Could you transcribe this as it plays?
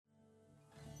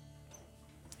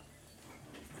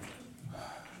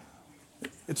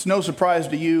It's no surprise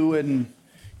to you, and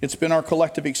it's been our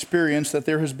collective experience, that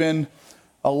there has been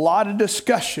a lot of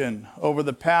discussion over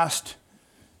the past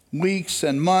weeks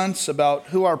and months about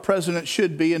who our president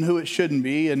should be and who it shouldn't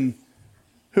be, and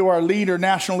who our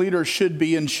national leader should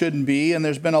be and shouldn't be. And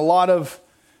there's been a lot of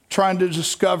trying to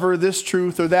discover this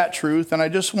truth or that truth. And I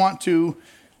just want to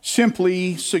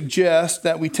simply suggest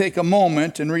that we take a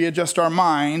moment and readjust our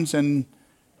minds and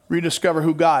rediscover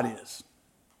who God is.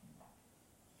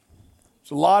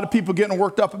 There's a lot of people getting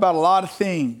worked up about a lot of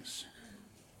things.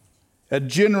 And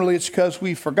generally, it's because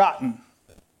we've forgotten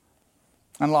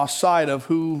and lost sight of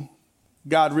who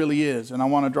God really is. And I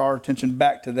want to draw our attention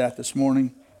back to that this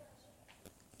morning.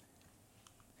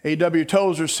 A.W.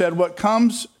 Tozer said, "What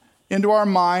comes into our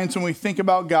minds when we think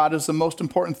about God is the most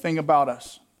important thing about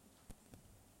us."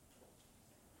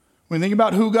 When you think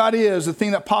about who God is, the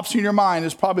thing that pops in your mind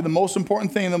is probably the most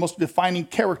important thing, the most defining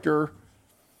character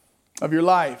of your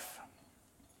life.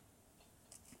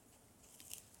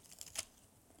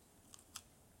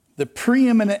 The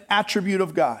preeminent attribute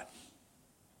of God,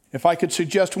 if I could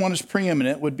suggest one is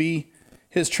preeminent, would be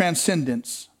his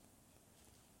transcendence.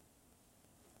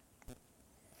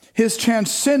 His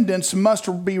transcendence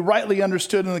must be rightly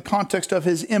understood in the context of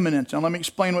his immanence. And let me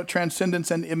explain what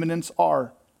transcendence and immanence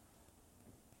are.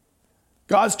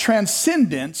 God's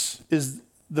transcendence is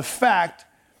the fact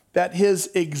that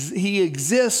he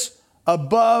exists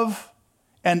above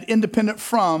and independent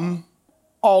from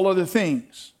all other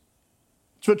things.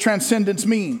 That's what transcendence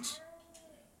means.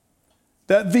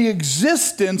 That the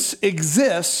existence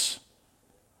exists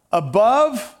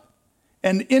above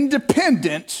and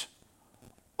independent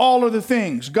all other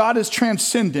things. God is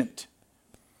transcendent.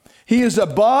 He is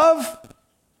above.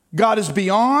 God is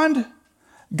beyond.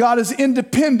 God is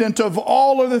independent of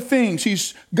all other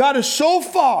things. God is so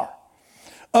far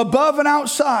above and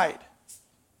outside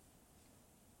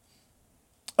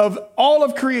of all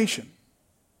of creation.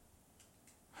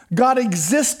 God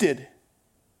existed,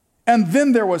 and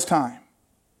then there was time.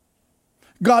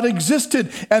 God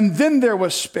existed, and then there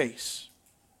was space.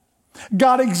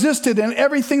 God existed, and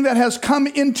everything that has come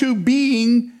into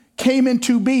being came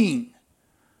into being.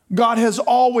 God has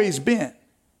always been.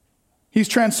 He's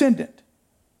transcendent.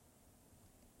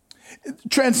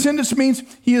 Transcendence means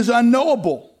he is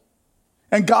unknowable,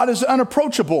 and God is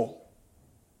unapproachable.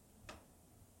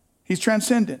 He's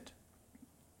transcendent.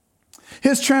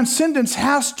 His transcendence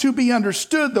has to be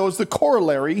understood, though, as the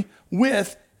corollary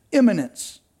with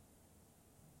immanence.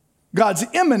 God's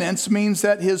immanence means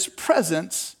that his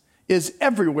presence is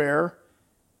everywhere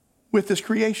with his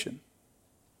creation.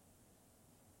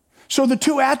 So the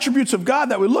two attributes of God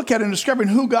that we look at in discovering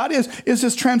who God is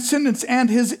his transcendence and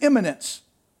his immanence.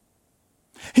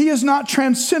 He is not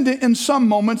transcendent in some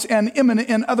moments and immanent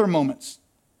in other moments.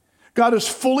 God is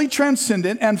fully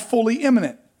transcendent and fully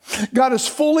immanent. God is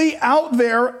fully out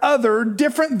there, other,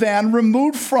 different than,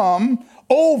 removed from,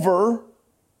 over,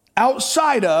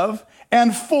 outside of,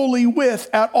 and fully with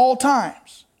at all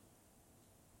times.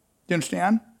 Do you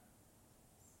understand?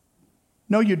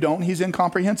 No, you don't. He's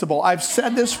incomprehensible. I've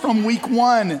said this from week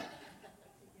one.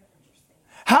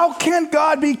 How can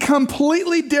God be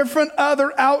completely different,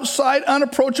 other, outside,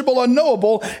 unapproachable,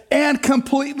 unknowable, and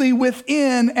completely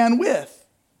within and with?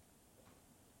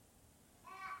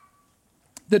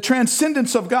 The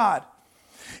transcendence of God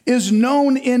is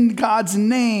known in God's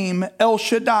name, El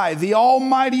Shaddai, the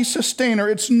Almighty Sustainer.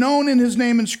 It's known in his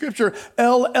name in Scripture,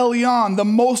 El Elyon, the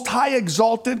Most High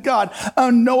Exalted God,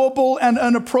 unknowable and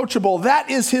unapproachable. That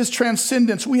is his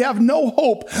transcendence. We have no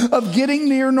hope of getting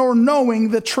near nor knowing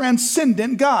the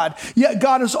transcendent God. Yet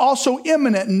God is also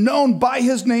immanent, known by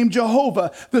his name,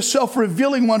 Jehovah, the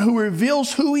self-revealing one who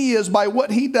reveals who he is by what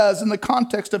he does in the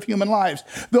context of human lives.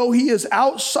 Though he is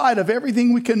outside of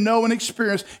everything we can know and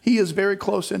experience, he is very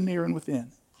close and near and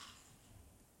within.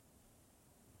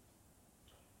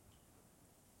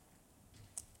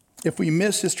 If we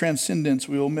miss his transcendence,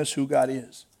 we will miss who God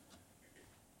is.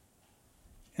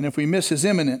 And if we miss his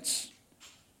immanence,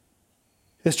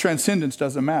 his transcendence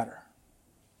doesn't matter.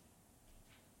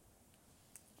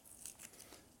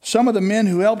 Some of the men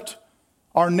who helped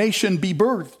our nation be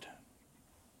birthed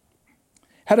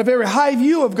had a very high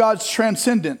view of God's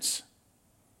transcendence.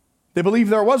 They believed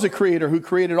there was a creator who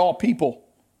created all people,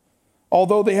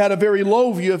 although they had a very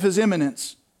low view of his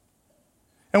immanence.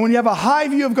 And when you have a high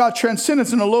view of God's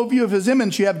transcendence and a low view of his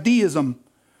immanence, you have deism,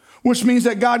 which means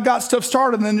that God got stuff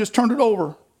started and then just turned it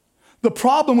over. The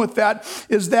problem with that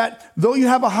is that though you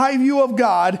have a high view of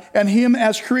God and him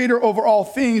as creator over all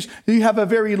things, you have a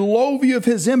very low view of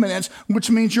his immanence,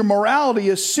 which means your morality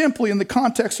is simply in the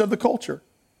context of the culture.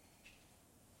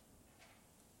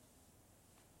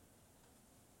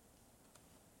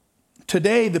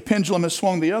 Today, the pendulum has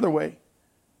swung the other way.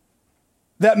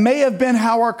 That may have been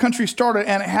how our country started,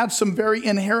 and it had some very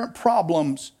inherent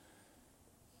problems.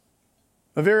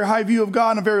 A very high view of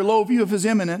God and a very low view of his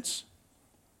immanence,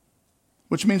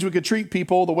 which means we could treat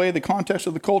people the way the context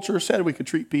of the culture said we could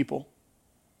treat people.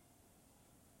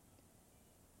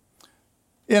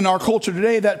 In our culture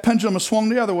today, that pendulum has swung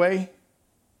the other way.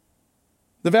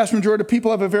 The vast majority of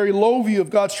people have a very low view of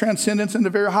God's transcendence and a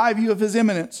very high view of his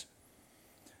immanence.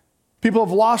 People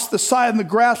have lost the sight and the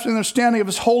grasp and understanding of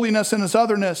his holiness and his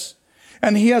otherness.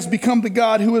 And he has become the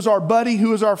God who is our buddy,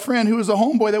 who is our friend, who is a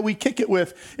homeboy that we kick it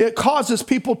with. It causes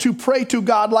people to pray to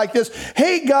God like this.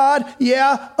 Hey, God,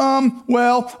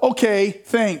 well, okay,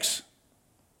 thanks.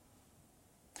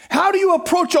 How do you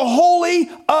approach a holy,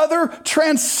 other,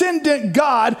 transcendent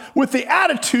God with the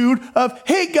attitude of,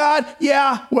 hey, God,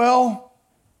 well?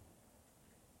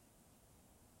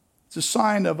 It's a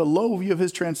sign of a low view of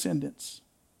his transcendence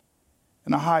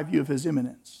and a high view of his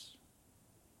immanence.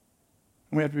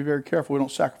 And we have to be very careful we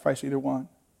don't sacrifice either one.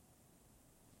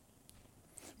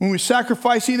 When we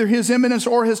sacrifice either his immanence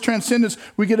or his transcendence,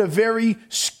 we get a very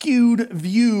skewed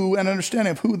view and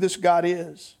understanding of who this God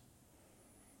is.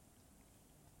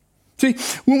 See,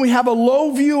 when we have a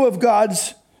low view of God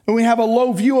and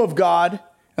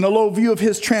a low view of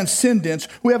his transcendence,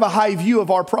 we have a high view of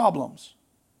our problems.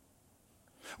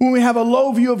 When we have a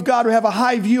low view of God, we have a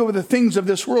high view of the things of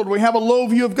this world. When we have a low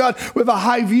view of God, we have a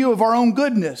high view of our own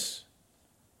goodness.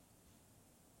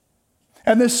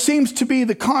 And this seems to be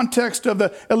the context of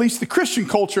at least the Christian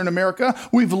culture in America.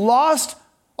 We've lost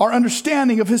our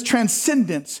understanding of his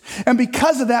transcendence. And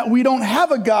because of that, we don't have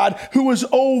a God who is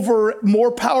over,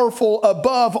 more powerful,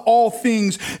 above all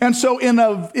things. And so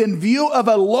in view of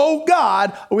a low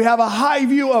God, we have a high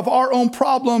view of our own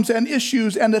problems and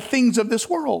issues and the things of this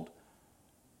world.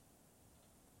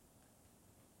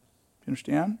 You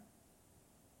understand?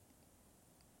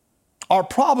 Our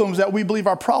problem is that we believe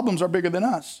our problems are bigger than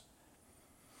us.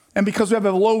 And because we have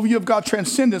a low view of God's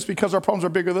transcendence, because our problems are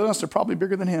bigger than us, they're probably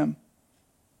bigger than him.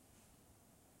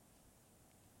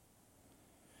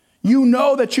 You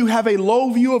know that you have a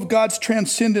low view of God's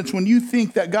transcendence when you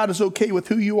think that God is okay with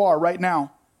who you are right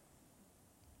now.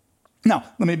 Now,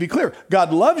 let me be clear.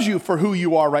 God loves you for who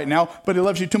you are right now, but he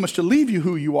loves you too much to leave you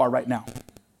who you are right now.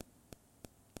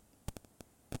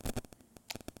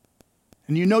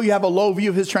 And you know you have a low view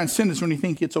of his transcendence when you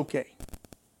think it's okay.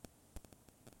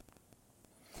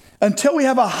 Until we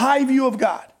have a high view of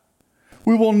God,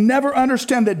 we will never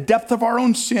understand the depth of our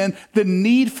own sin, the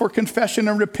need for confession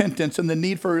and repentance, and the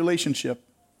need for a relationship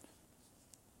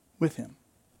with him.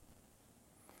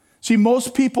 See,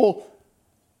 most people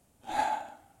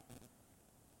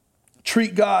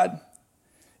treat God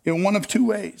in one of two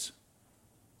ways.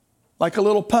 Like a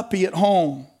little puppy at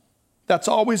home that's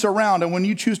always around, and when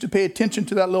you choose to pay attention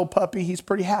to that little puppy, he's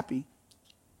pretty happy.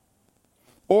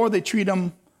 Or they treat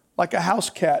him like a house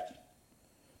cat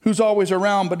who's always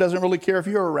around but doesn't really care if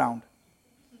you're around.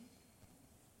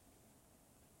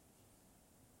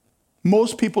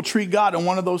 Most people treat God in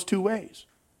one of those two ways.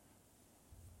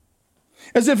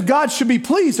 As if God should be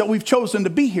pleased that we've chosen to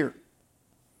be here.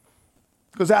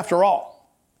 Because after all,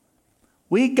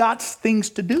 we got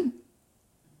things to do.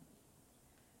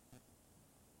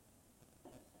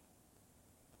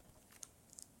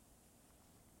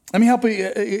 Let me help you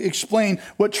explain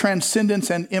what transcendence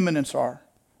and immanence are.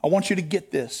 I want you to get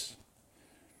this.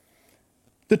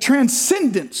 The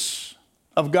transcendence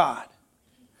of God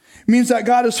means that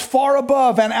God is far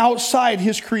above and outside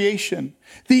his creation.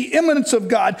 The immanence of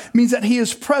God means that he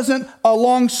is present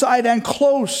alongside and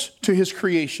close to his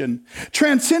creation.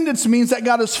 Transcendence means that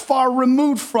God is far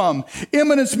removed from.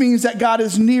 Immanence means that God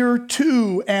is near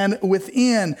to and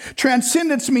within.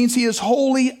 Transcendence means he is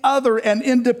wholly other and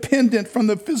independent from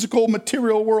the physical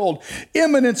material world.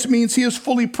 Immanence means he is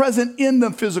fully present in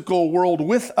the physical world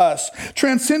with us.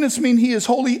 Transcendence means he is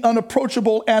wholly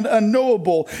unapproachable and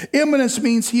unknowable. Immanence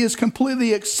means he is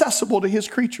completely accessible to his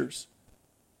creatures.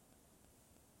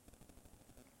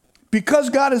 Because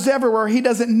God is everywhere, he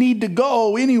doesn't need to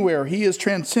go anywhere. He is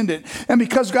transcendent. And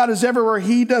because God is everywhere,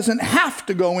 he doesn't have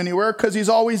to go anywhere because he's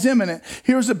always immanent.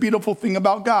 Here's the beautiful thing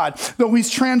about God. Though he's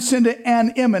transcendent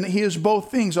and immanent, he is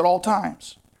both things at all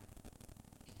times.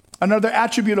 Another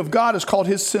attribute of God is called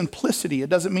his simplicity. It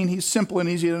doesn't mean he's simple and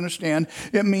easy to understand.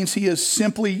 It means he is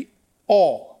simply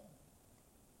all.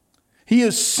 He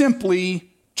is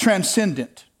simply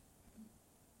transcendent.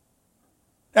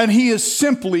 And he is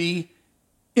simply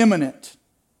immanent.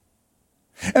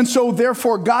 And so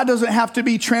therefore God doesn't have to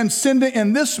be transcendent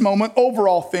in this moment over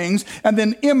all things and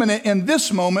then immanent in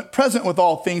this moment present with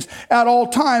all things. At all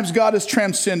times God is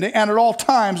transcendent and at all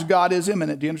times God is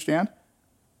immanent. Do you understand?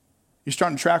 You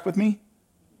starting to track with me?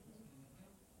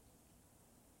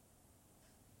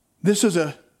 This is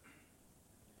a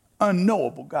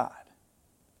unknowable God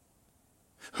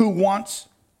who wants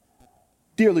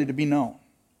dearly to be known.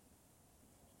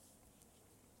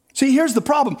 See, here's the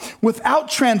problem. Without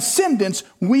transcendence,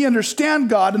 we understand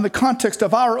God in the context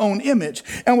of our own image.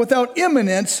 And without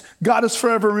immanence, God is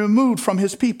forever removed from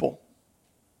his people.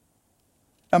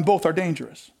 And both are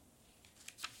dangerous.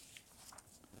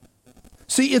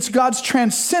 See, it's God's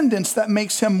transcendence that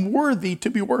makes him worthy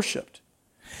to be worshiped.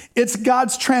 It's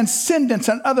God's transcendence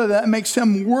and other that makes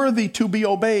him worthy to be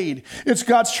obeyed. It's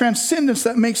God's transcendence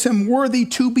that makes him worthy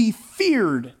to be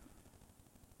feared.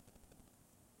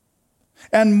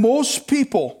 And most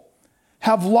people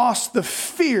have lost the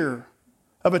fear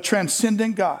of a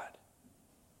transcendent God.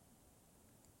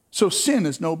 So sin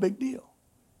is no big deal.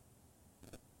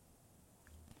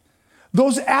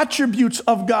 Those attributes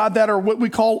of God that are what we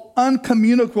call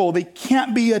uncommunicable, they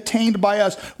can't be attained by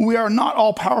us. We are not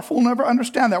all powerful, we'll never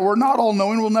understand that. We're not all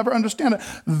knowing, we'll never understand it.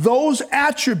 Those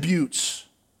attributes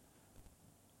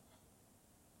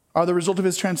are the result of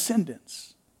his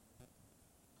transcendence.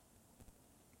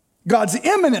 God's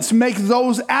immanence makes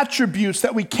those attributes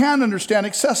that we can understand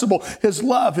accessible. His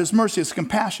love, his mercy, his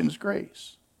compassion, his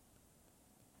grace.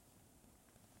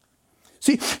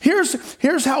 See,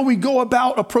 here's how we go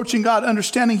about approaching God,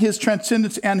 understanding his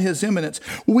transcendence and his immanence.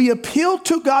 We appeal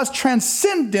to God's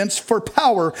transcendence for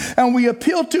power, and we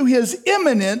appeal to his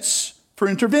immanence for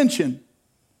intervention.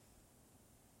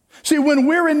 See, when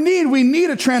we're in need, we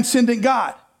need a transcendent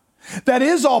God that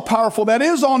is all powerful, that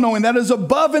is all knowing, that is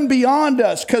above and beyond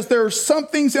us, because there are some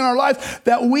things in our life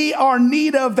that we are in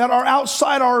need of that are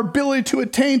outside our ability to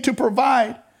attain, to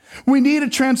provide. We need a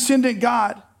transcendent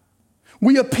God.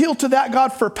 We appeal to that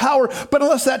God for power, but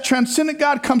unless that transcendent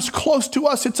God comes close to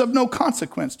us, it's of no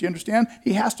consequence. Do you understand?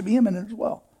 He has to be immanent as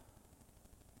well.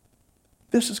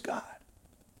 This is God.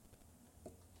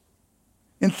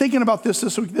 In thinking about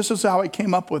this week, this is how I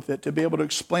came up with it, to be able to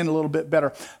explain a little bit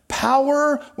better.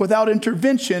 Power without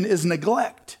intervention is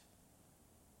neglect.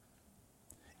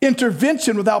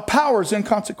 Intervention without power is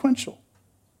inconsequential.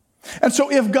 And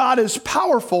so if God is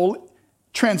powerful,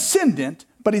 transcendent,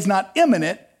 but he's not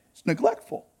immanent, it's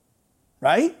neglectful,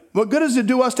 right? What good does it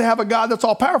do us to have a God that's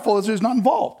all powerful if he's not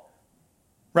involved,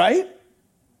 right?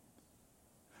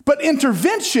 But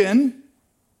intervention,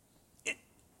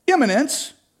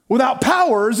 immanence, without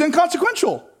power is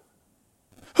inconsequential.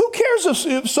 Who cares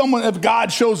if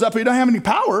God shows up and he don't have any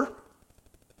power?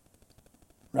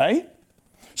 Right?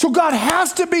 So God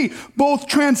has to be both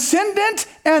transcendent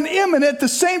and immanent at the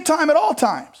same time at all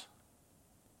times.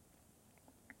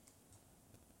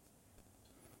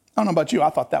 I don't know about you, I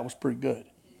thought that was pretty good.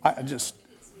 I'm going to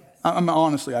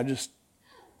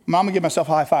give myself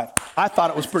a high five. I thought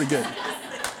it was pretty good.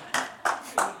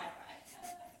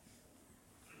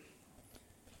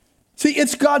 See,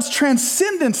 it's God's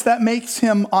transcendence that makes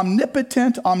him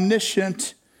omnipotent,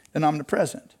 omniscient, and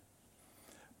omnipresent.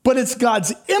 But it's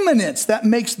God's immanence that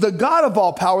makes the God of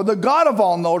all power, the God of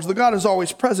all knowledge, the God who's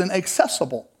always present,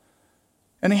 accessible.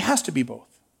 And he has to be both.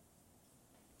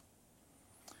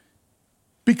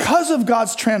 Because of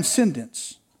God's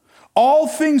transcendence, all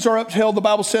things are upheld, the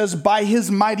Bible says, by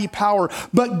his mighty power.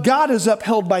 But God is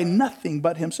upheld by nothing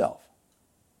but himself.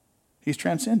 He's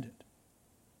transcendent.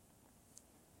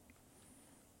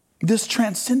 This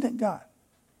transcendent God.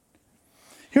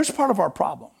 Here's part of our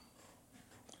problem.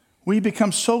 We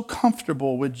become so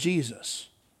comfortable with Jesus,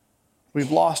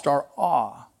 we've lost our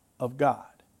awe of God.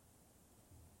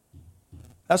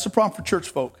 That's the problem for church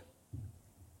folk.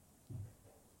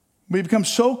 We become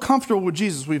so comfortable with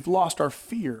Jesus, we've lost our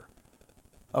fear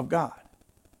of God.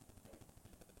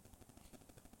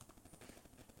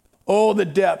 Oh, the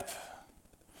depth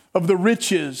of the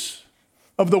riches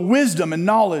of the wisdom and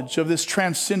knowledge of this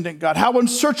transcendent God. How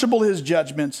unsearchable his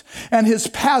judgments and his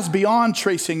paths beyond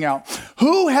tracing out.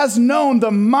 Who has known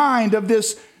the mind of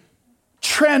this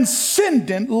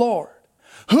transcendent Lord?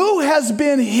 Who has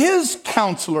been his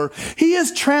counselor? He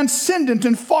is transcendent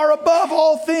and far above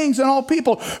all things and all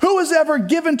people. Who has ever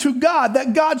given to God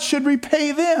that God should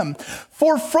repay them?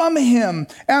 For from him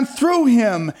and through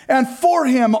him and for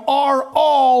him are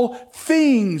all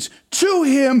things. To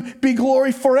him be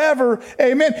glory forever.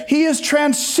 Amen. He is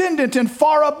transcendent and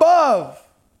far above.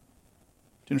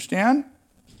 Do you understand?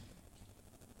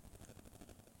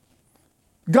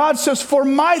 God says, for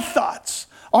my thoughts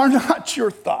are not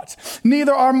your thoughts.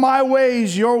 Neither are my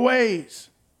ways your ways.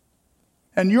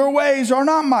 And your ways are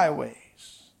not my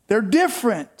ways. They're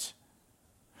different.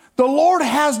 The Lord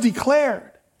has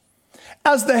declared,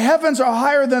 As the heavens are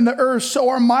higher than the earth, so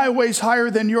are my ways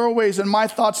higher than your ways, and my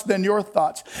thoughts than your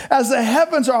thoughts. As the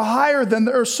heavens are higher than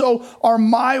the earth, so are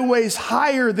my ways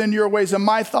higher than your ways, and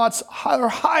my thoughts are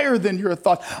higher than your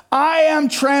thoughts. I am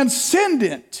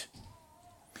transcendent.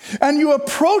 And you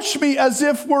approach me as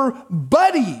if we're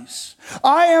buddies.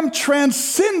 I am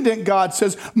transcendent, God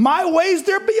says. My ways,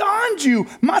 they're beyond you.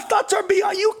 My thoughts are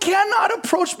beyond. You cannot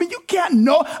approach me. You can't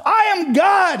know. I am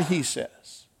God, he says.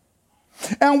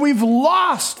 And we've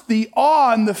lost the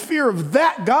awe and the fear of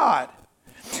that God.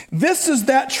 This is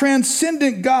that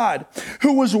transcendent God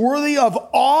who was worthy of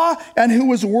awe and who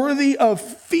was worthy of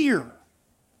fear.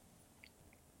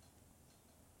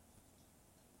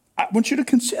 I want you to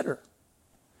consider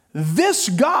this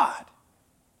God,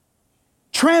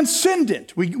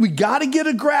 transcendent. We got to get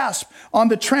a grasp on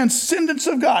the transcendence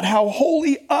of God, how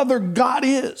holy other God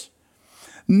is,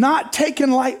 not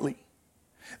taken lightly.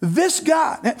 This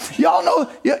God, y'all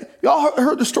know, y'all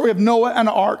heard the story of Noah and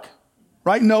the ark,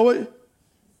 right? Noah,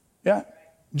 yeah,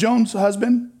 Joan's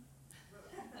husband,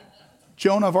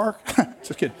 Joan of Arc.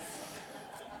 Just kidding.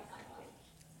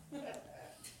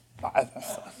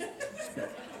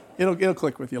 It'll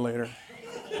click with you later.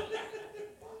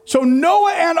 So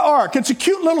Noah and Ark, it's a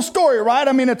cute little story, right?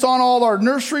 I mean, it's on all our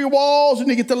nursery walls, and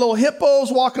you get the little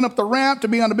hippos walking up the ramp to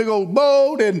be on a big old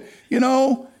boat, and, you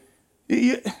know.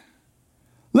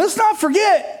 Let's not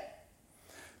forget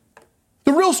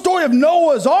the real story of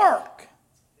Noah's Ark.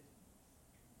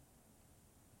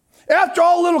 After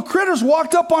all the little critters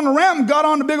walked up on the ramp and got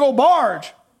on the big old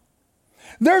barge,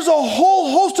 there's a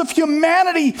whole host of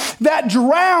humanity that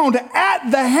drowned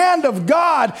at the hand of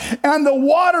God, and the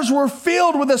waters were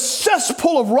filled with a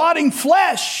cesspool of rotting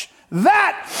flesh.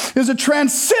 That is a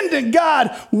transcendent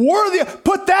God worthy.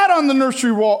 Put that on the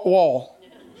nursery wall.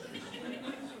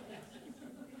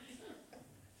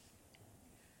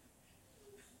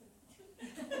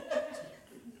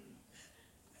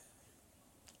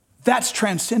 That's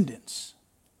transcendence.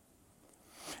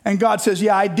 And God says,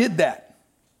 yeah, I did that.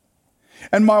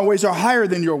 And my ways are higher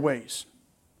than your ways.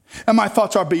 And my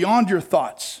thoughts are beyond your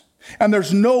thoughts. And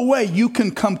there's no way you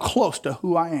can come close to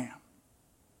who I am.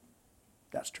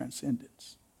 That's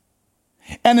transcendence.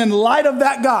 And in light of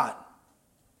that God,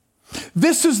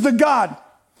 this is the God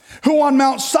who on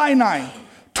Mount Sinai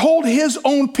told his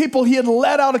own people he had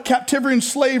led out of captivity and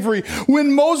slavery.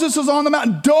 When Moses is on the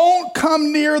mountain, don't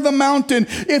come near the mountain.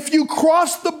 If you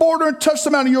cross the border and touch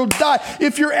the mountain, you'll die.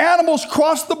 If your animals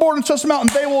cross the border and touch the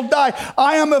mountain, they will die.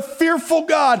 I am a fearful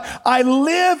God. I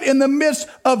live in the midst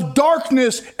of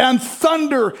darkness and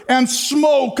thunder and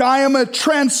smoke. I am a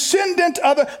transcendent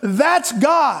other. That's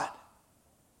God.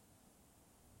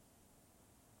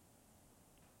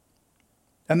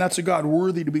 And that's a God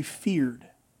worthy to be feared.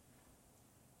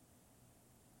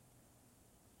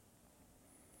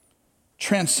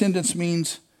 Transcendence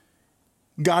means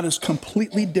God is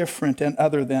completely different and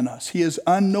other than us. He is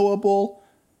unknowable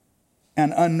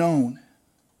and unknown.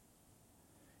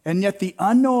 And yet the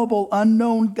unknowable,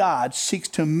 unknown God seeks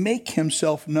to make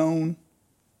himself known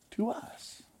to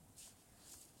us.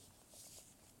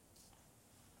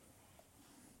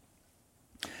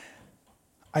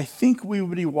 I think we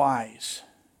would be wise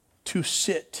to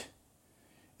sit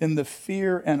in the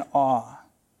fear and awe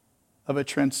of a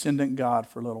transcendent God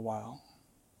for a little while.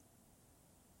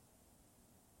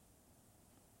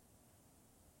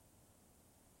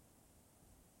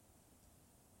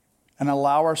 And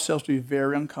allow ourselves to be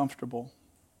very uncomfortable.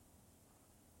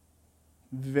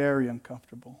 Very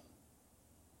uncomfortable.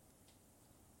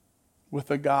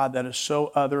 With a God that is so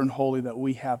other and holy that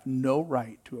we have no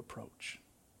right to approach.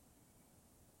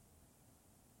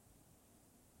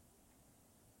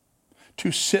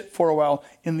 To sit for a while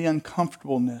in the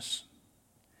uncomfortableness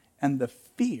and the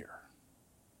fear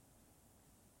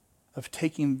of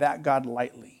taking that God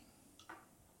lightly.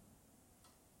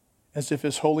 As if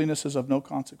his holiness is of no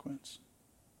consequence.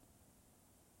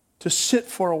 To sit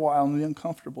for a while in the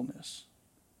uncomfortableness.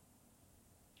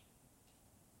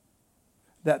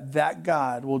 That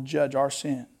God will judge our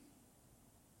sin.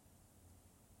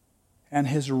 And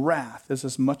his wrath is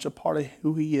as much a part of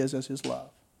who he is as his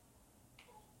love.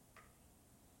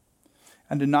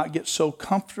 And to not get so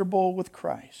comfortable with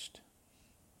Christ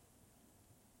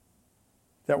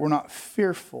that we're not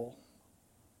fearful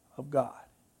of God.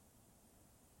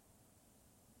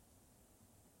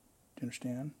 Do you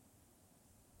understand?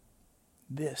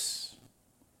 This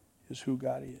is who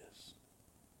God is.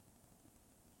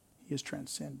 He is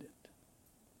transcendent.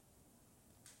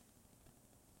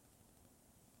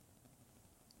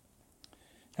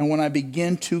 And when I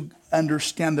begin to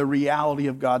understand the reality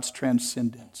of God's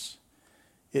transcendence,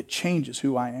 it changes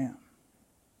who I am.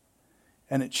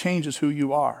 and it changes who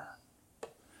you are.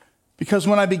 Because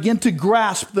when I begin to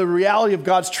grasp the reality of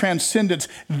God's transcendence,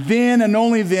 then and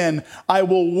only then I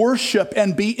will worship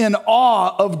and be in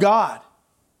awe of God.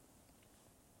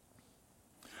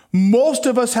 Most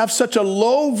of us have such a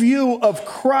low view of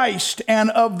Christ and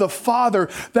of the Father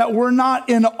that we're not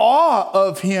in awe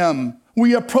of him.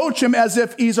 We approach him as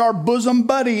if he's our bosom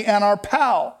buddy and our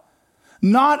pal,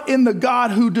 not in the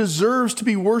God who deserves to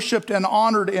be worshiped and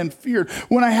honored and feared.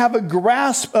 When I have a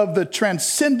grasp of the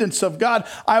transcendence of God,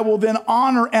 I will then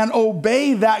honor and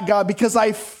obey that God because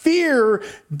I fear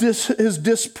his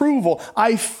disapproval.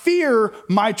 I fear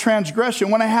my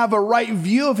transgression. When I have a right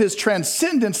view of his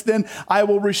transcendence, then I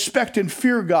will respect and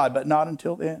fear God, but not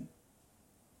until then.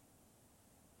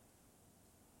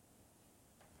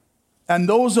 And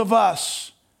those of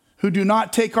us who do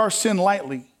not take our sin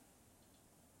lightly,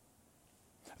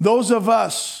 those of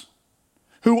us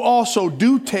who also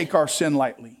do take our sin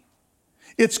lightly,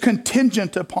 it's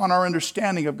contingent upon our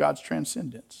understanding of God's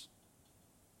transcendence.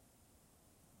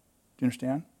 Do you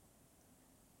understand?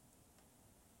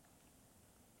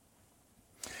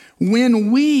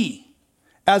 When we,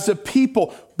 as a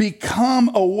people,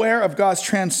 become aware of God's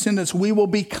transcendence, we will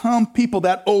become people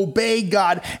that obey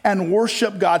God and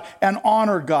worship God and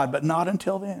honor God, but not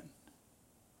until then.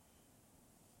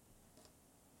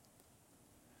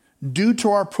 Due to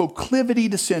our proclivity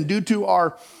to sin, due to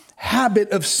our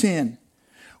habit of sin,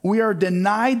 we are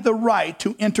denied the right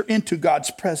to enter into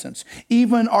God's presence.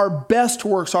 Even our best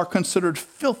works are considered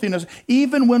filthiness.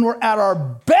 Even when we're at our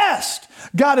best,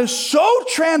 God is so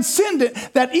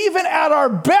transcendent that even at our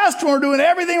best, when we're doing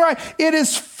everything right, it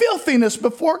is filthiness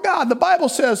before God. The Bible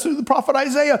says through the prophet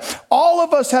Isaiah, all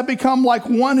of us have become like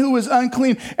one who is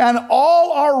unclean, and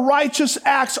all our righteous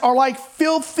acts are like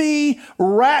filthy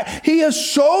rags. He is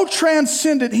so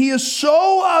transcendent. He is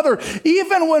so other.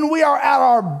 Even when we are at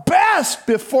our best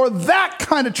before that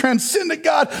kind of transcendent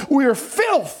God, we are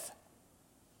filth.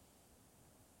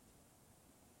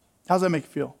 How does that make you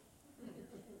feel?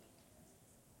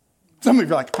 Some of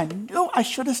you are like, I knew I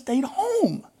should have stayed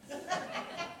home.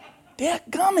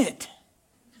 Dadgummit.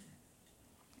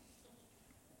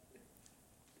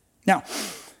 Now,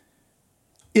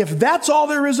 if that's all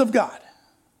there is of God,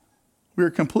 we are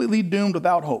completely doomed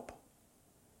without hope.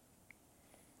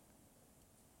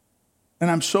 And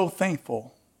I'm so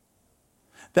thankful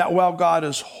that while God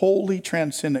is wholly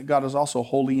transcendent, God is also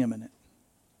wholly immanent.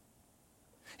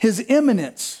 His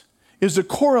immanence is a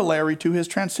corollary to his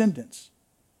transcendence.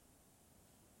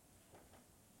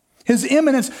 His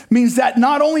immanence means that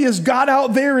not only is God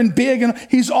out there and big, and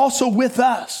he's also with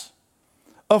us,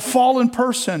 a fallen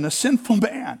person, a sinful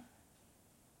man,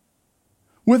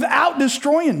 without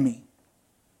destroying me.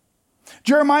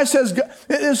 Jeremiah says,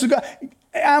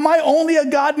 am I only a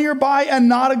God nearby and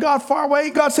not a God far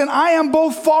away? God said, I am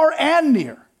both far and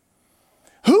near.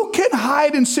 Who can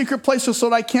hide in secret places so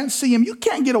that I can't see him? You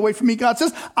can't get away from me. God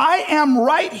says, I am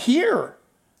right here.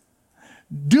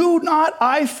 Do not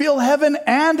I feel heaven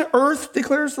and earth,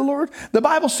 declares the Lord? The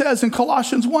Bible says in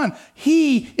Colossians 1,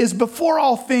 he is before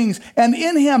all things, and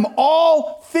in him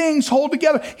all things hold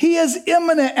together. He is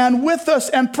immanent and with us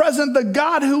and present. The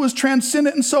God who is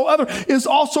transcendent and so other is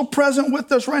also present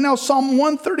with us right now. Psalm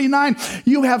 139,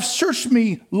 you have searched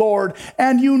me, Lord,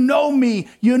 and you know me.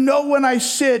 You know when I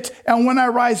sit and when I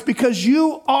rise, because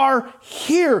you are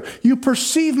here. You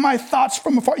perceive my thoughts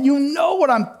from afar. You know what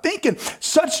I'm thinking.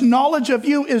 Such knowledge of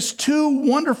you is too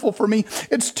wonderful for me.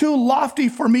 It's too lofty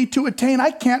for me to attain. I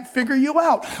can't figure you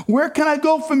out. Where can I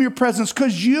go from your presence?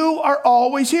 Because you are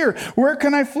always here. Where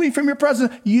can I flee from your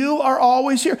presence? You are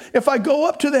always here. If I go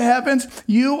up to the heavens,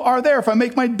 you are there. If I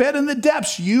make my bed in the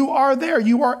depths, you are there.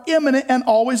 You are immanent and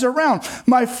always around.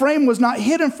 My frame was not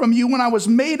hidden from you when I was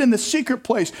made in the secret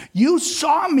place. You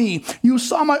saw me. You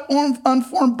saw my own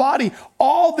unformed body.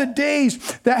 All the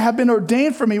days that have been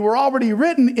ordained for me were already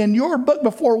written in your book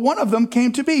before one of them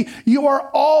came to be. You are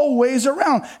always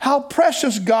around. How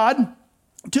precious, God,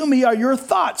 to me are your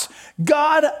thoughts.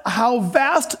 God, how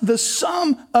vast the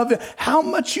sum of it. How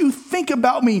much you think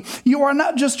about me. You are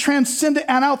not just transcendent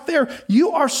and out there.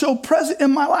 You are so present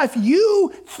in my life.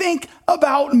 You think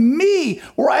about me.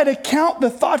 Were I to count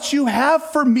the thoughts you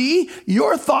have for me,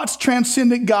 your thoughts,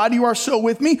 transcendent God, you are so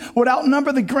with me, would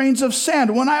outnumber the grains of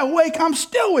sand. When I awake, I'm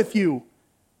still with you.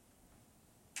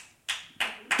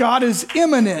 God is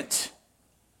immanent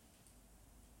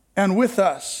and with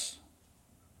us.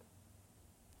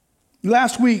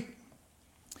 Last week,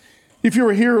 if you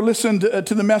were here or listened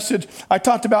to the message, I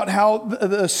talked about how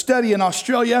the study in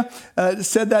Australia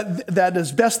said that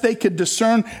as best they could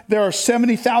discern, there are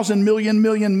 70,000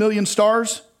 million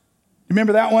stars.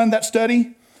 Remember that one, that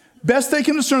study? Best they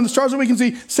can discern, the stars that we can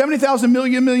see, 70,000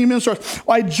 million stars.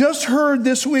 I just heard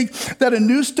this week that a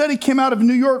new study came out of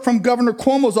New York from Governor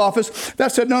Cuomo's office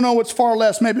that said, no, it's far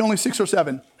less, maybe only 6 or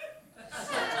 7.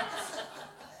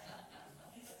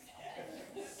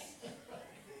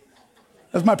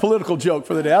 That's my political joke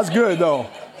for the day. That's good, though.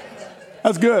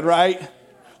 That's good, right?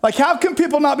 Like, how can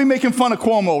people not be making fun of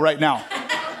Cuomo right now?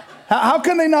 How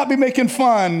can they not be making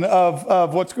fun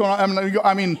of what's going on?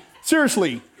 I mean,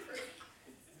 seriously.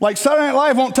 Like, Saturday Night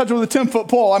Live won't touch it with a 10-foot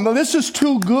pole. I mean, this is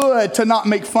too good to not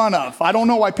make fun of. I don't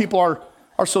know why people are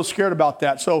so scared about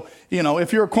that. So,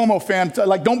 if you're a Cuomo fan,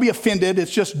 like, don't be offended.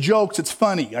 It's just jokes. It's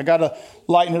funny. I got to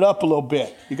lighten it up a little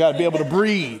bit. You got to be able to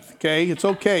breathe, okay? It's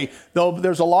okay. Though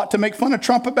there's a lot to make fun of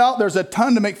Trump about. There's a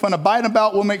ton to make fun of Biden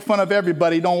about. We'll make fun of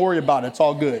everybody. Don't worry about it. It's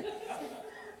all good.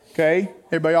 Okay?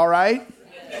 Everybody all right?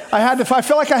 I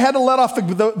feel like I had to let off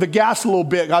the gas a little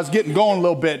bit. I was getting going a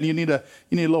little bit, and you need a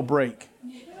little break.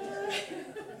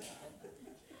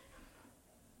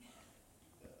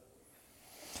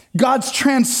 God's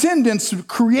transcendence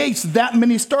creates that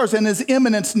many stars, and his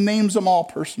immanence names them all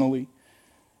personally.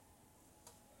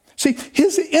 See,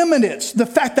 his immanence, the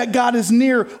fact that God is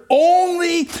near,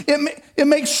 it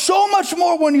makes so much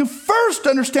more when you first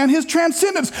understand his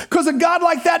transcendence, because a God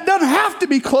like that doesn't have to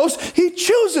be close. He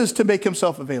chooses to make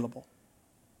himself available.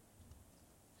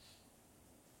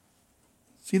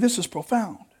 See, this is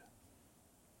profound.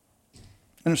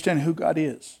 Understanding who God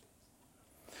is.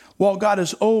 While God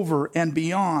is over and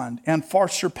beyond and far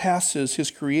surpasses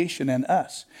his creation and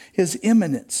us, his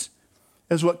immanence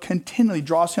is what continually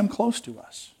draws him close to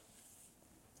us.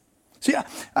 See,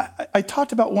 I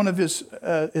talked about one of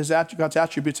God's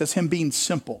attributes as him being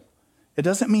simple. It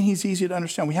doesn't mean he's easy to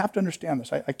understand. We have to understand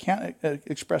this. I can't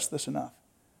express this enough.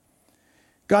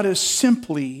 God is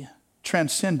simply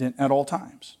transcendent at all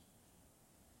times.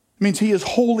 It means he is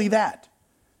wholly that.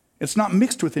 It's not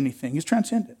mixed with anything. He's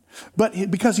transcendent. But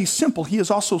because he's simple, he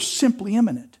is also simply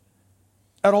immanent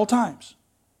at all times.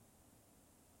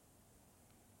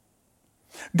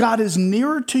 God is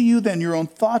nearer to you than your own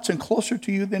thoughts and closer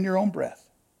to you than your own breath.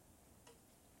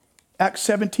 Acts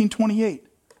 17:28.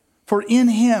 For in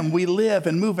him we live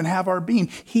and move and have our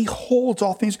being. He holds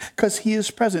all things because he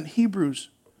is present. Hebrews.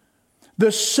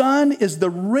 The Son is the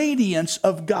radiance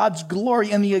of God's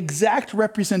glory and the exact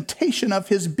representation of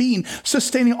his being,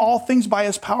 sustaining all things by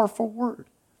his powerful word.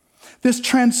 This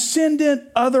transcendent,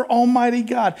 other almighty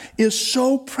God is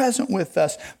so present with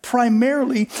us,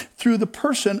 primarily through the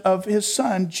person of his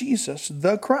Son, Jesus,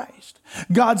 the Christ.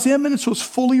 God's immanence was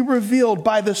fully revealed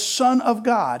by the Son of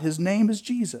God. His name is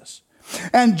Jesus.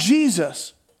 And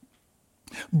Jesus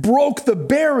broke the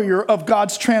barrier of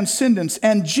God's transcendence,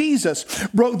 and Jesus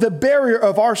broke the barrier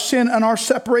of our sin and our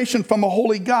separation from a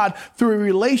holy God through a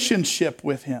relationship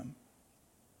with him.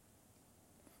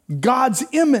 God's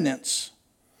immanence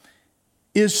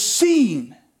is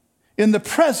seen in the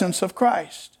presence of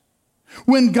Christ.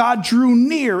 When God drew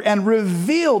near and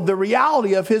revealed the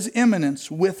reality of his immanence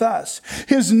with us.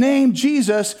 His name,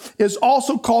 Jesus, is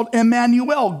also called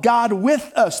Emmanuel, God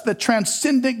with us, the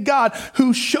transcendent God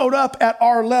who showed up at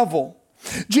our level.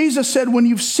 Jesus said, when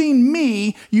you've seen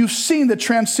me, you've seen the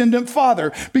transcendent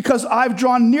Father. Because I've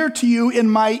drawn near to you in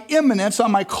my immanence,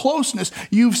 on my closeness,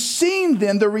 you've seen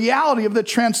then the reality of the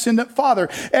transcendent Father.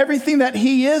 Everything that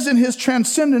he is in his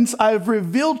transcendence, I've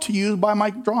revealed to you by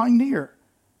my drawing near.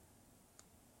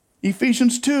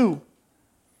 Ephesians 2.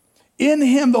 In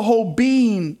him the whole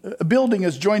building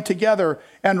is joined together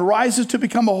and rises to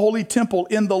become a holy temple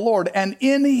in the Lord. And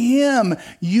in him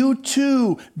you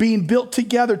too being built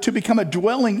together to become a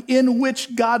dwelling in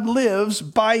which God lives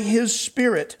by his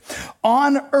Spirit.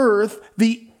 On earth,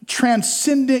 the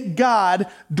transcendent God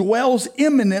dwells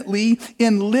immanently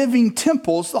in living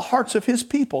temples, the hearts of his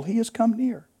people. He has come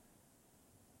near.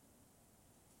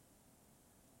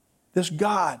 This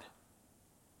God,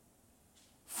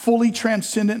 fully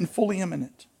transcendent and fully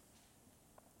immanent.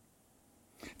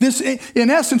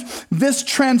 In essence, this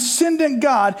transcendent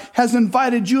God has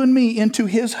invited you and me into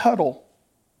his huddle.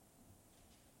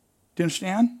 Do you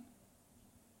understand?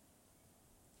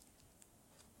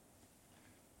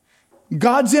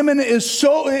 God's immanence is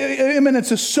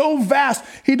so vast,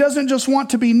 he doesn't just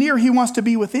want to be near, he wants to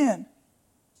be within.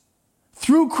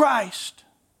 Through Christ.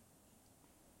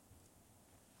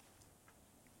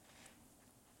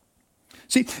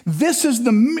 See, this is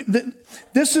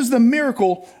the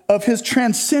miracle of his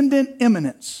transcendent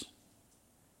immanence.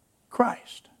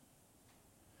 Christ.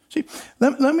 See,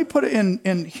 let me put it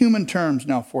in human terms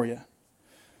now for you.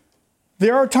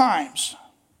 There are times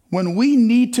when we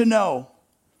need to know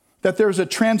that there's a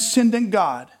transcendent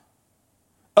God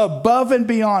above and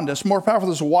beyond us, more powerful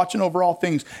than us, watching over all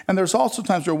things. And there's also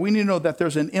times where we need to know that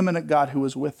there's an imminent God who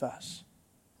is with us,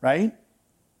 right?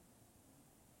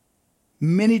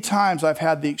 Many times I've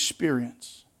had the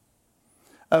experience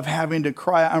of having to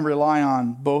cry out and rely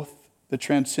on both the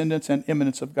transcendence and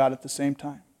immanence of God at the same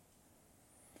time.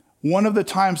 One of the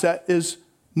times that is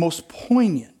most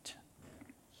poignant,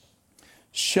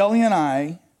 Shelley and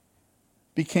I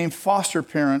became foster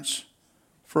parents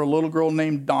for a little girl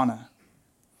named Donna.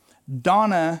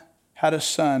 Donna had a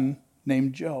son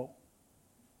named Joe.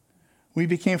 We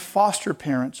became foster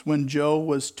parents when Joe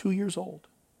was 2 years old.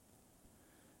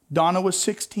 Donna was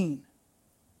 16.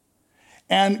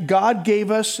 And God gave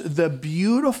us the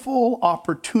beautiful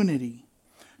opportunity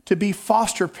to be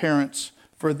foster parents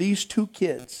for these two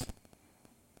kids.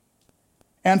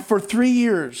 And for 3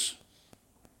 years,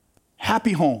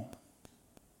 happy home.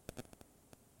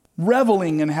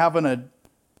 Reveling in having a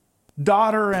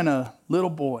daughter and a little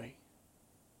boy.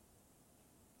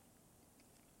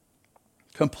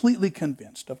 Completely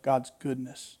convinced of God's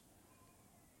goodness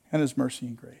and his mercy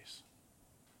and grace.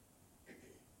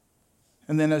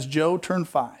 And then as Joe turned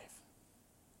 5,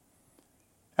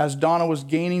 as Donna was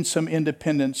gaining some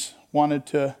independence, wanted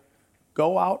to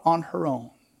go out on her own,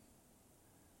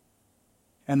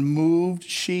 and moved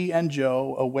she and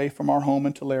Joe away from our home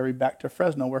in Tulare back to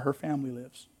Fresno where her family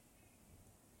lives.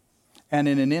 And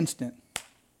in an instant,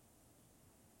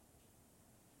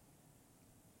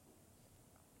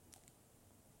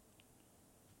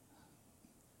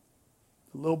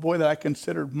 the little boy that I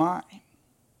considered mine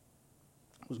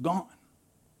was gone.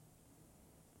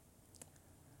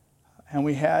 And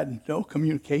we had no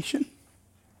communication.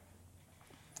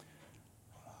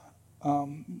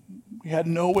 We had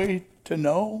no way to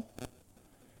know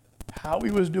how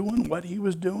he was doing, what he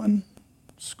was doing,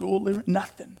 school,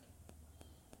 nothing.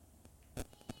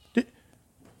 Do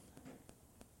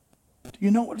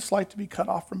you know what it's like to be cut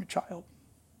off from your child?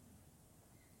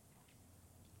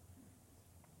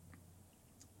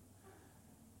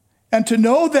 And to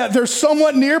know that they're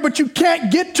somewhat near, but you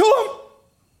can't get to them?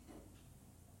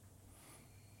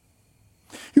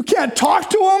 You can't talk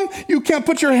to them. You can't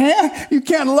put your hand. You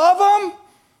can't love them.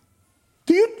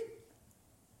 Do you?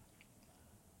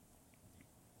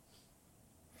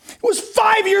 He was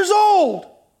 5 years old.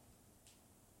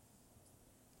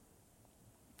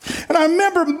 And I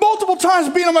remember multiple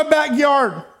times being in my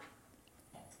backyard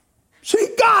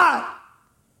saying, God,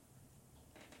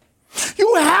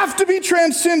 you have to be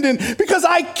transcendent because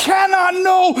I cannot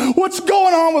know what's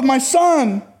going on with my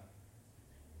son.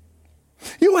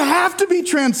 You have to be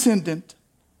transcendent.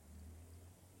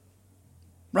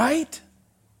 Right?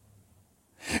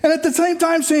 And at the same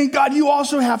time saying, God, you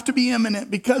also have to be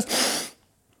immanent because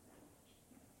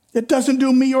it doesn't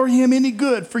do me or him any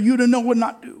good for you to know what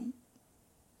not do.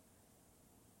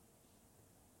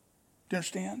 Do you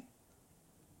understand?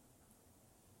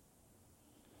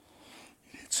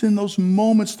 It's in those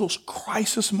moments, those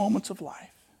crisis moments of life,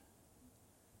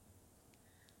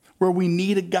 where we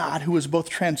need a God who is both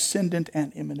transcendent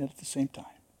and immanent at the same time.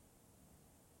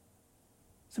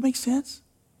 Does that make sense?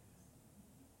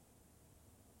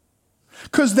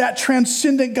 Because that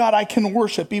transcendent God I can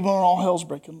worship even when all hell's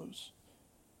breaking loose.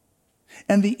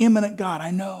 And the immanent God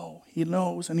I know, he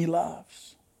knows and he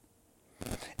loves.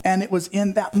 And it was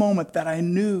in that moment that I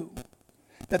knew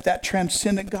that that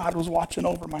transcendent God was watching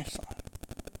over my son.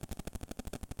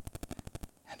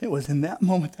 And it was in that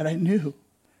moment that I knew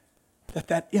that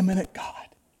that immanent God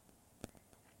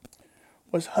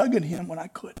was hugging him when I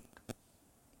couldn't.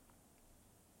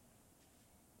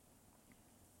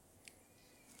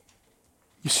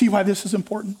 You see why this is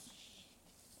important?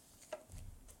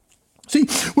 See,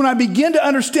 when I begin to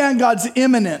understand God's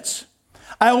immanence,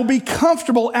 I will be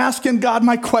comfortable asking God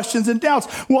my questions and doubts.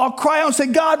 Well, I'll cry out and say,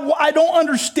 God, I don't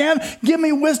understand. Give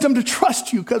me wisdom to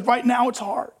trust you, because right now it's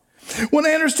hard. When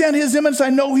I understand his immanence,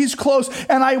 I know he's close,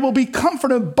 and I will be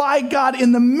comforted by God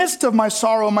in the midst of my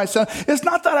sorrow and my sin. It's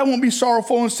not that I won't be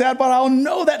sorrowful and sad, but I'll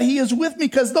know that he is with me,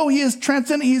 because though he is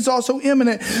transcendent, he's also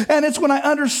immanent. And it's when I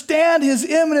understand his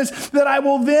immanence that I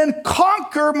will then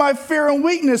conquer my fear and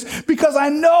weakness, because I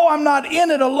know I'm not in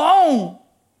it alone.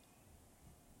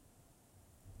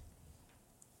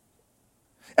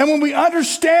 And when we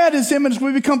understand his immanence,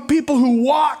 we become people who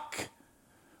walk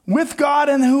with God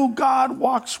and who God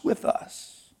walks with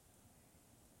us.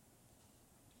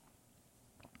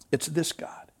 It's this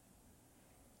God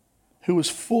who is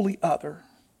fully other,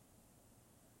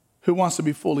 who wants to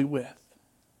be fully with.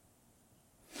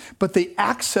 But the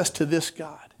access to this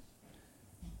God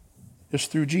is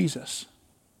through Jesus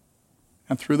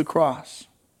and through the cross.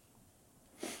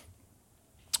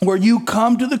 where you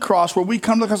come to the cross, where we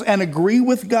come to the cross and agree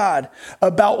with God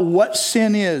about what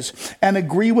sin is, and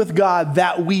agree with God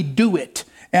that we do it,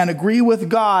 and agree with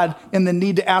God in the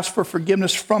need to ask for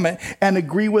forgiveness from it, and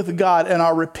agree with God in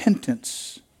our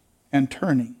repentance and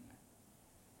turning.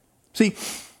 See,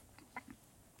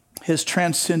 his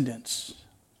transcendence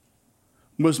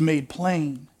was made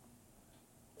plain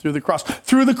through the cross.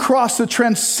 Through the cross, the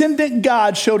transcendent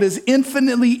God showed his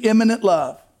infinitely immanent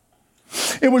love.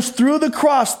 It was through the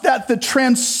cross that the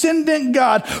transcendent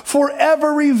God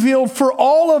forever revealed for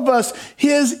all of us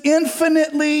his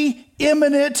infinitely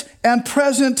immanent and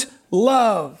present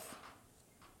love.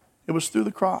 It was through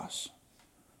the cross.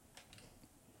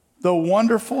 The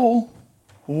wonderful,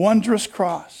 wondrous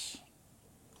cross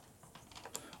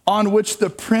on which the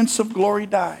Prince of Glory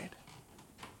died,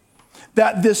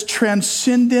 that this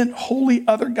transcendent, holy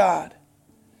other God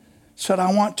said,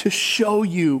 I want to show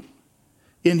you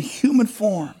in human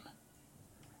form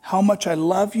how much I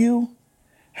love you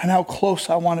and how close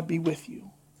I want to be with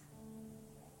you.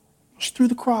 It was through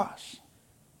the cross.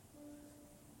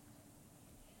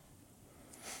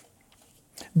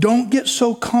 Don't get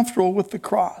so comfortable with the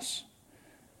cross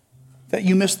that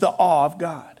you miss the awe of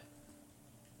God.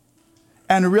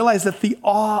 And realize that the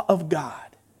awe of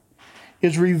God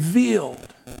is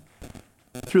revealed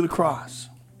through the cross.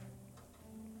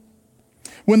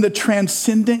 When the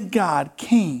transcendent God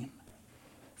came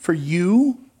for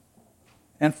you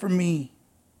and for me,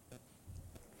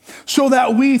 so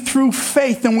that we, through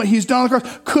faith in what he's done on the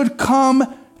cross, could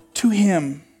come to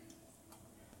him.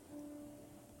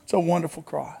 It's a wonderful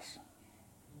cross.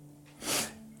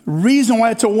 The reason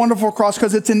why it's a wonderful cross,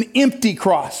 because it's an empty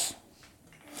cross.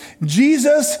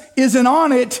 Jesus isn't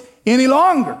on it any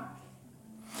longer.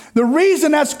 The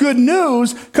reason that's good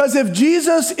news, because if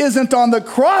Jesus isn't on the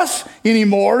cross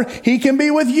anymore, he can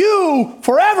be with you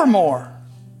forevermore.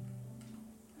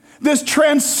 This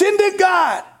transcendent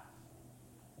God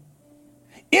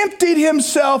emptied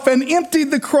himself and emptied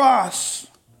the cross,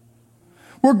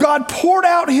 where God poured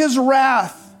out his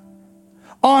wrath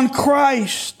on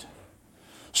Christ,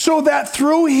 so that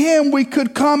through him we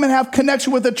could come and have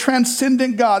connection with a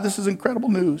transcendent God. This is incredible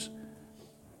news.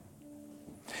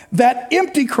 That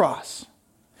empty cross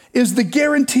is the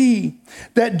guarantee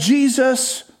that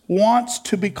Jesus wants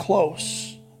to be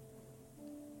close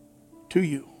to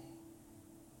you.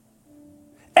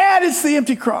 And it's the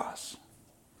empty cross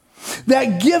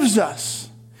that gives us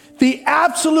the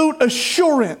absolute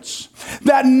assurance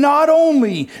that not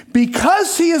only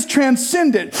because he is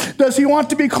transcendent does he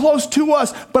want to be close to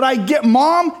us, but I get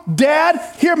mom, dad,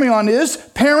 hear me on this,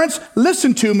 parents,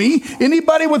 listen to me,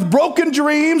 anybody with broken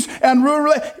dreams and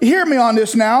hear me on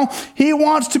this now. He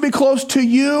wants to be close to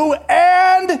you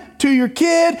and to your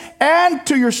kid and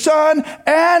to your son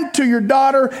and to your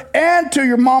daughter and to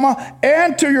your mama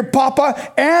and to your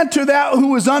papa and to that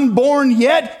who is unborn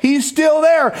yet, he's still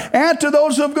there, and to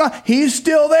those who have gone, he's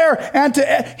still there, and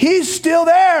to he's still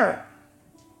there.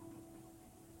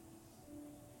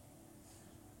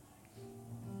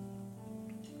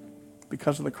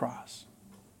 Because of the cross.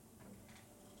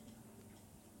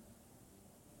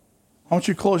 I want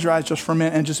you to close your eyes just for a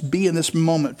minute and just be in this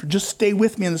moment. Just stay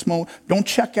with me in this moment. Don't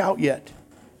check out yet.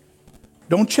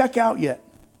 Don't check out yet.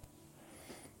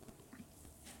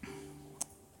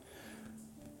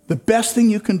 The best thing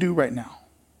you can do right now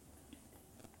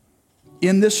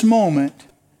in this moment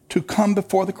to come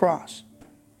before the cross.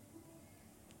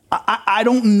 I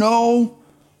don't know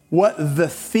what the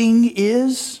thing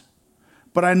is,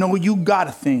 but I know you got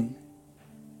a thing.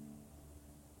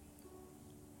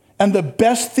 And the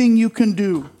best thing you can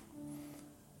do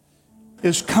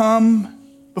is come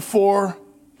before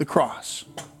the cross,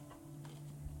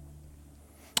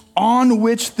 on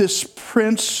which this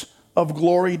Prince of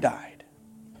Glory died.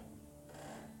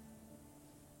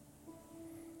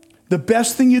 The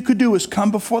best thing you could do is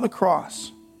come before the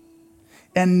cross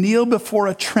and kneel before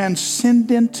a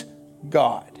transcendent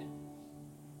God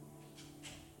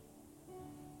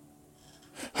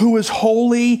who is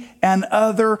holy and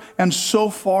other and so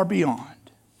far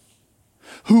beyond,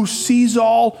 who sees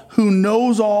all, who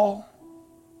knows all,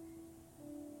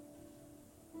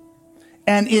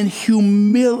 and in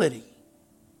humility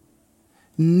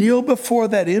kneel before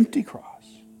that empty cross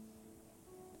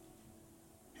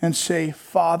and say,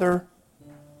 Father,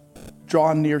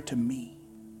 draw near to me.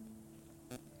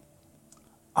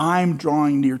 I'm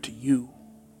drawing near to you.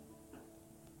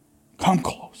 Come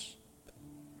close.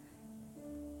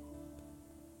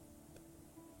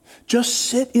 Just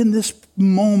sit in this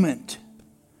moment.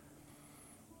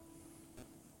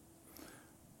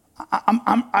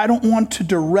 I don't want to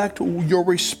direct your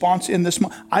response in this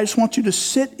moment. I just want you to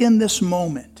sit in this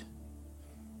moment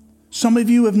Some of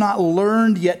you have not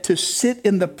learned yet to sit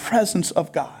in the presence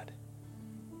of God.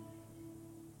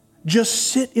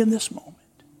 Just sit in this moment.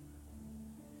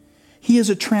 He is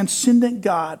a transcendent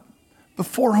God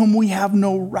before whom we have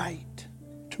no right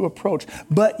to approach,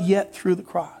 but yet through the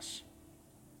cross,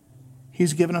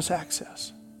 He's given us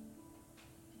access.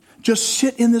 Just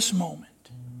sit in this moment.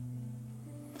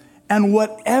 And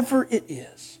whatever it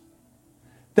is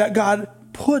that God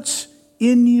puts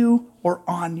in you or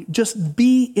on you, just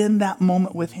be in that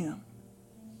moment with Him.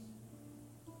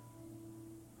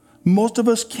 Most of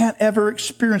us can't ever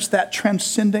experience that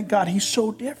transcendent God. He's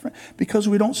so different because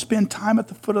we don't spend time at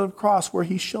the foot of the cross where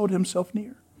He showed Himself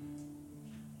near.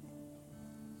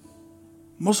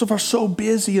 Most of us are so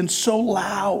busy and so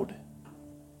loud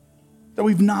that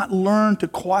we've not learned to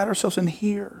quiet ourselves and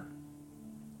hear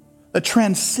the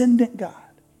transcendent God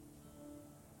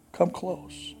come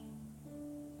close.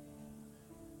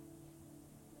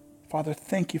 Father,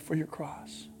 thank You for Your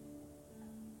cross,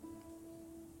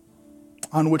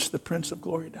 on which the Prince of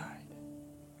Glory died.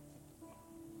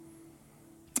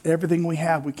 Everything we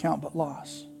have, we count but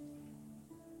loss.